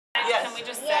Can we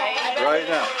just say? Right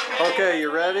now. Okay,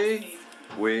 you ready?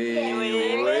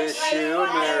 We wish you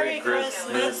a Merry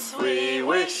Christmas. We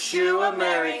wish you a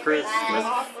Merry Christmas.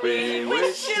 We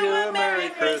wish you a Merry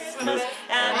Christmas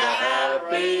and a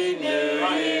Happy New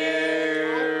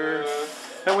Year.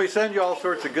 And we send you all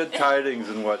sorts of good tidings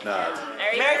and whatnot.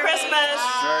 Merry Christmas.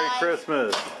 Merry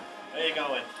Christmas. Where you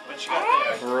going? What you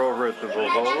got there? We're over at the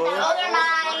Vivolo. Those are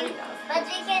mine, but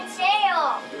you can share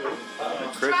them.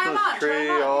 Christmas tree,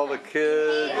 all the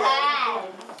kids.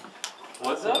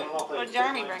 What's up? What did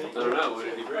Jeremy bring? I don't know. What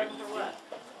did he bring?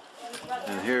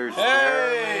 And here's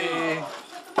Jeremy.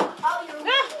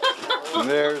 And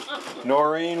there's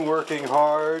Noreen working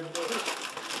hard.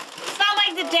 It's not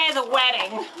like the day of the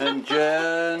wedding. And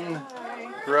Jen.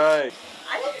 Right.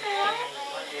 I didn't say that.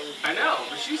 I know,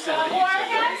 but she said that you I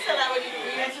said that. said I would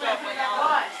use that when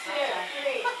I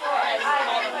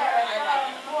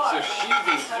So she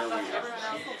thinks they're weird.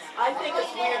 I think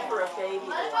it's weird for a baby to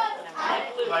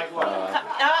Like what?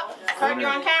 Oh, Kurt, you're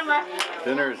on camera.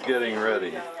 Dinner's getting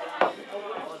ready.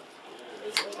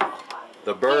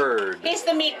 The bird. He's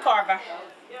the meat carver.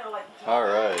 All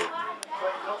right.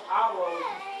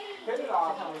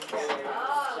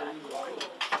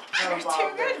 You're too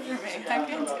good for me. I can't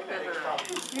do it.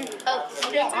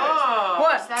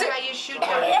 What? Is that how you shoot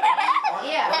one?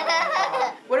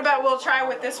 Yeah. What about we'll try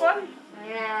with this one?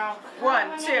 No.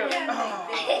 1, 2. Oh.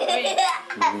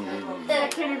 I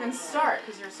can't even start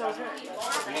because you're so good.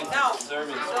 No.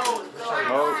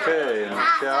 Okay, and the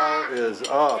chow is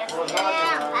up.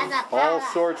 All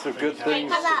sorts of good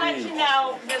things Because I'll to let you eat.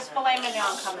 know there's filet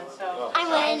mignon coming, so. I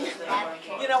win.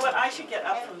 You know what? I should get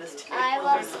up from this table. I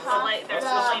There's was filet, there's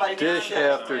filet mignon. Dish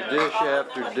after dish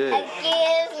after dish.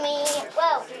 Excuse me.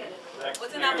 Whoa.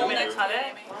 What's in that bowl next to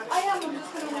it? I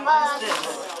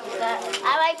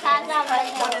like pasta.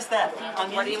 What is that?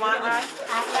 What do you want, Ryan?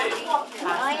 Pasta. I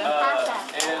like pasta.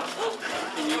 And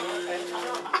can you...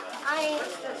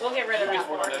 We'll get rid of that.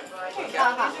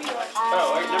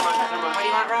 Oh, wait, never What do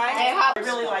you want, Ryan? We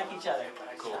really like each other.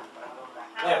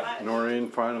 Noreen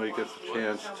finally gets a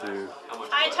chance to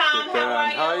Hi, Tom. sit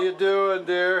down. How you doing,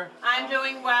 dear? I'm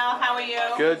doing well. How are you?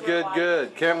 Good, good,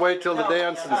 good. Can't wait till the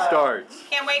dancing starts.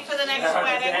 Can't wait for the next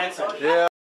wedding. Yeah.